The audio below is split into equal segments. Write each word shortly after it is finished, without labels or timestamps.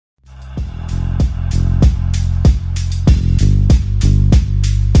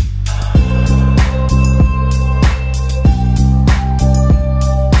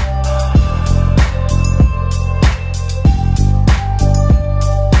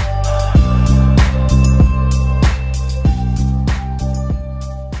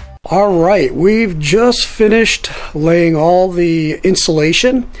All right, we've just finished laying all the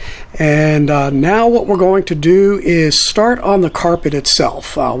insulation, and now what we're going to do is start on the carpet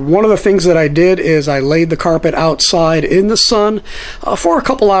itself. One of the things that I did is I laid the carpet outside in the sun for a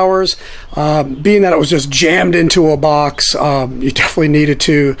couple hours. Being that it was just jammed into a box, you definitely needed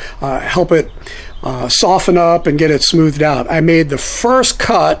to help it soften up and get it smoothed out. I made the first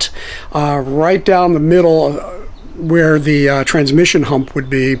cut right down the middle where the transmission hump would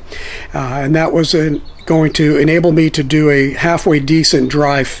be, and that was going to enable me to do a halfway decent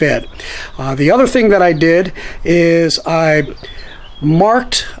dry fit. The other thing that I did is I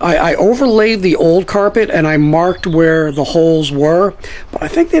overlaid the old carpet and I marked where the holes were, but I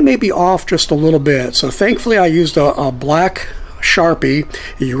think they may be off just a little bit. So thankfully I used a black Sharpie.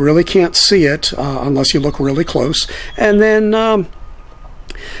 You really can't see it unless you look really close, and then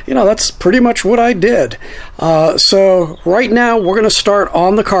you know, that's pretty much what I did. So right now we're going to start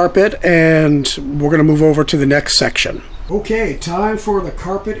on the carpet and we're going to move over to the next section. Okay, time for the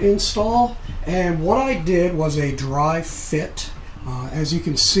carpet install, and what I did was a dry fit. As you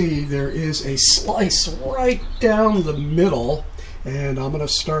can see, there is a slice right down the middle, and I'm going to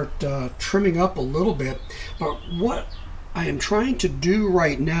start trimming up a little bit. But what I am trying to do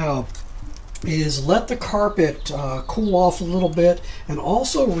right now is let the carpet cool off a little bit and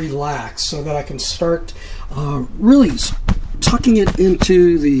also relax so that I can start really tucking it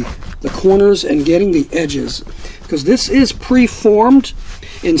into the corners and getting the edges, because this is pre-formed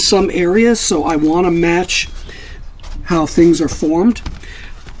in some areas, so I want to match how things are formed.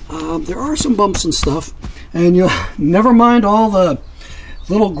 There are some bumps and stuff, and you'll never mind all the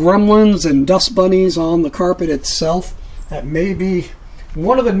little gremlins and dust bunnies on the carpet itself. That may be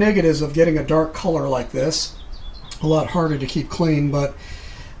one of the negatives of getting a dark color like this. A lot harder to keep clean, but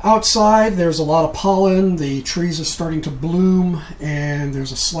outside there's a lot of pollen, the trees are starting to bloom, and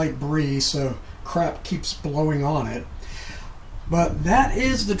there's a slight breeze, so crap keeps blowing on it. But that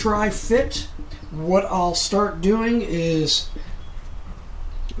is the dry fit. What I'll start doing is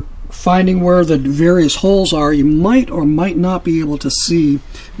finding where the various holes are. You might or might not be able to see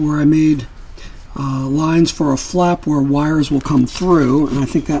where I made lines for a flap where wires will come through, and I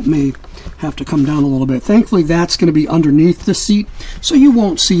think that may have to come down a little bit. Thankfully that's going to be underneath the seat, so you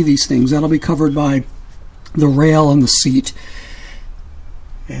won't see these things. That'll be covered by the rail and the seat,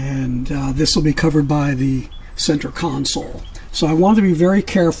 and this will be covered by the center console. So I want to be very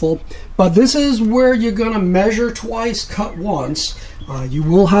careful, but this is where you're going to measure twice, cut once. You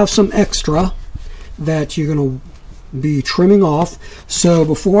will have some extra that you're going to be trimming off. So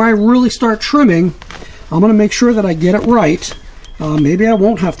before I really start trimming, I'm going to make sure that I get it right. Maybe I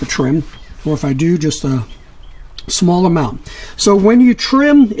won't have to trim, or if I do, just a small amount. So when you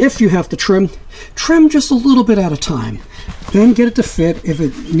trim, if you have to trim, trim just a little bit at a time. Then get it to fit. If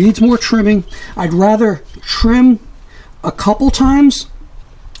it needs more trimming, I'd rather trim a couple times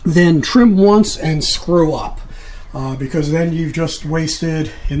than trim once and screw up, because then you've just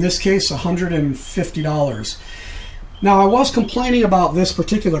wasted, in this case, $150. Now, I was complaining about this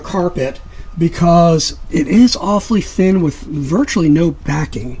particular carpet because it is awfully thin with virtually no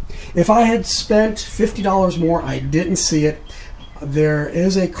backing. If I had spent $50 more, I didn't see it. There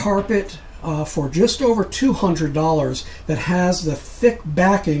is a carpet for just over $200 that has the thick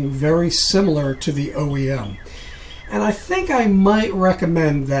backing very similar to the OEM. And I think I might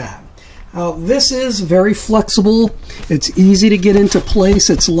recommend that. This is very flexible. It's easy to get into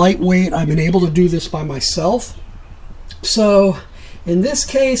place. It's lightweight. I've been able to do this by myself. So in this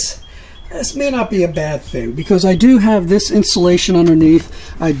case, this may not be a bad thing, because I do have this insulation underneath.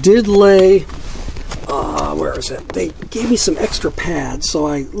 I did lay, where is it? They gave me some extra pads, so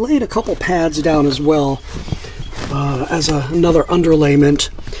I laid a couple pads down as well as another underlayment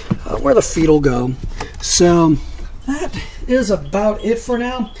where the feet will go. So that is about it for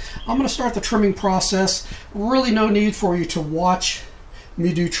now. I'm going to start the trimming process. Really no need for you to watch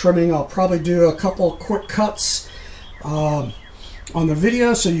me do trimming. I'll probably do a couple quick cuts on the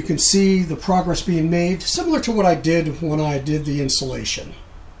video so you can see the progress being made, similar to what I did when I did the insulation.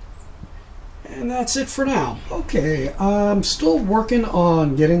 And that's it for now. Okay, I'm still working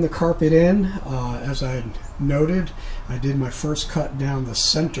on getting the carpet in. As I noted, I did my first cut down the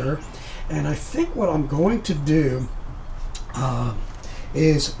center, and I think what I'm going to do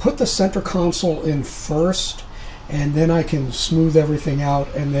is put the center console in first, and then I can smooth everything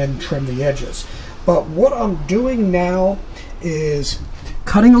out and then trim the edges. But what I'm doing now is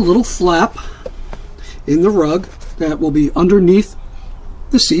cutting a little flap in the rug that will be underneath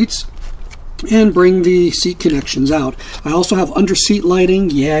the seats and bring the seat connections out. I also have under seat lighting.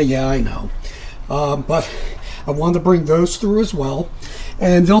 Yeah, I know. But I wanted to bring those through as well.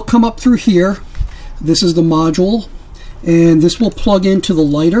 And they'll come up through here. This is the module, and this will plug into the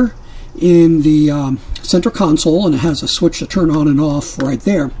lighter in the center console, and it has a switch to turn on and off right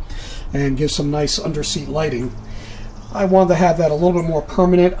there and give some nice underseat lighting. I wanted to have that a little bit more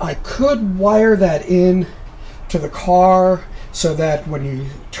permanent. I could wire that in to the car so that when you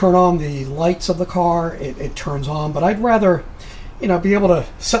turn on the lights of the car, it turns on, but I'd rather, you know, be able to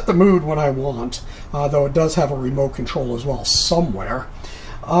set the mood when I want, though it does have a remote control as well somewhere.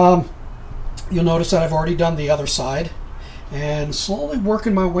 You'll notice that I've already done the other side and slowly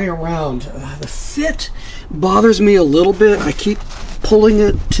working my way around. The fit bothers me a little bit. I keep pulling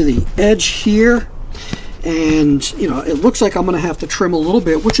it to the edge here, and you know, it looks like I'm going to have to trim a little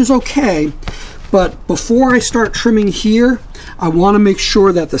bit, which is okay. But before I start trimming here, I want to make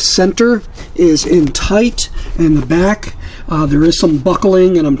sure that the center is in tight, and the back there is some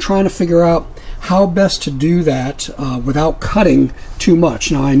buckling, and I'm trying to figure out how best to do that without cutting too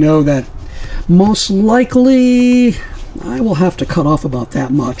much. Now I know that most likely I will have to cut off about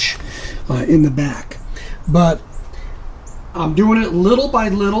that much in the back, but I'm doing it little by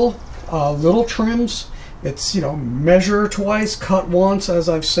little, little trims. It's, you know, measure twice, cut once, as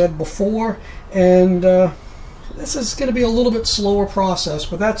I've said before, and this is going to be a little bit slower process,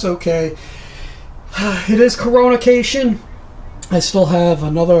 but that's okay. It is Coronacation. I still have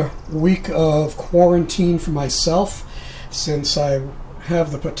another week of quarantine for myself, since I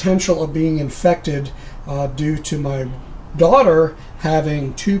have the potential of being infected due to my daughter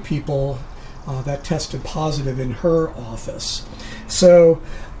having 2 people that tested positive in her office. So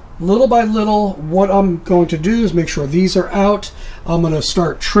little by little, what I'm going to do is make sure these are out. I'm going to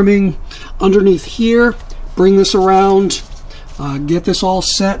start trimming underneath here, bring this around, get this all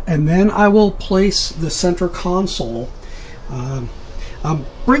set, and then I will place the center console. I'm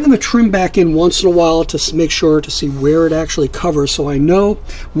bringing the trim back in once in a while to make sure to see where it actually covers, so I know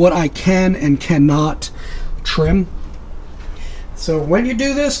what I can and cannot trim. So when you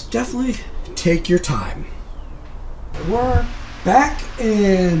do this, definitely take your time. We're back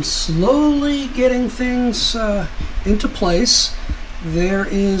and slowly getting things into place. There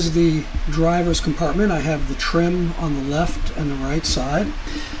is the driver's compartment. I have the trim on the left and the right side.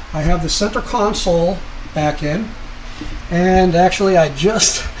 I have the center console back in. And actually, I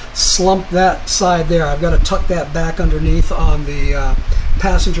just slumped that side there. I've got to tuck that back underneath on the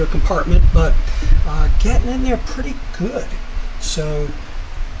passenger compartment, but getting in there pretty good. So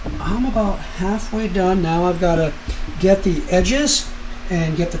I'm about halfway done. Now I've got to get the edges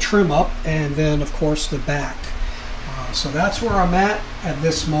and get the trim up, and then of course the back. So that's where I'm at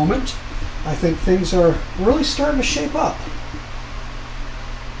this moment. I think things are really starting to shape up.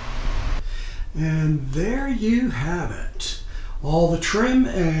 And there you have it. All the trim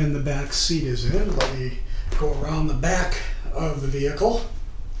and the back seat is in. Let me go around the back of the vehicle.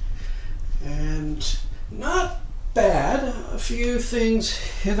 And not bad. A few things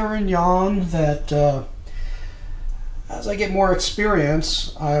hither and yon that as I get more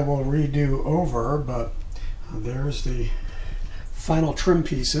experience I will redo over, but there's the final trim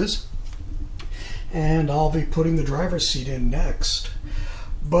pieces, and I'll be putting the driver's seat in next.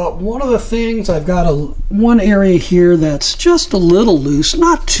 But one of the things, I've got one area here that's just a little loose,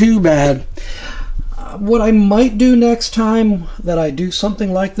 not too bad. What I might do next time that I do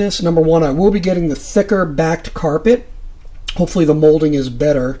something like this, number one, I will be getting the thicker backed carpet. Hopefully the molding is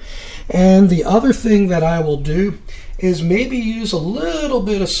better. And the other thing that I will do is maybe use a little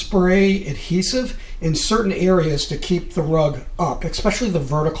bit of spray adhesive in certain areas to keep the rug up, especially the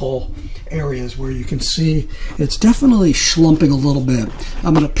vertical areas where you can see it's definitely schlumping a little bit.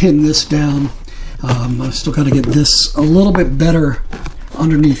 I'm going to pin this down. I still got to get this a little bit better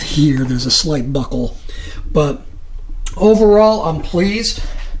underneath here. There's a slight buckle, but overall I'm pleased.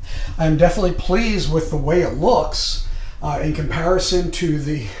 I'm definitely pleased with the way it looks in comparison to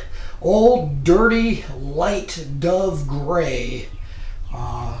the old dirty light dove gray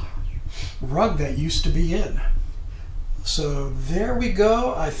rug that used to be in. So there we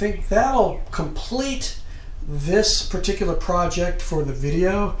go. I think that'll complete this particular project for the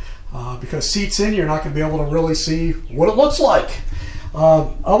video, because seats in, you're not going to be able to really see what it looks like.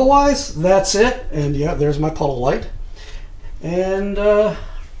 Otherwise, that's it. And yeah, there's my puddle light. And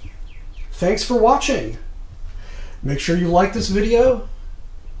thanks for watching. Make sure you like this video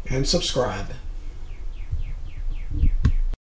and subscribe.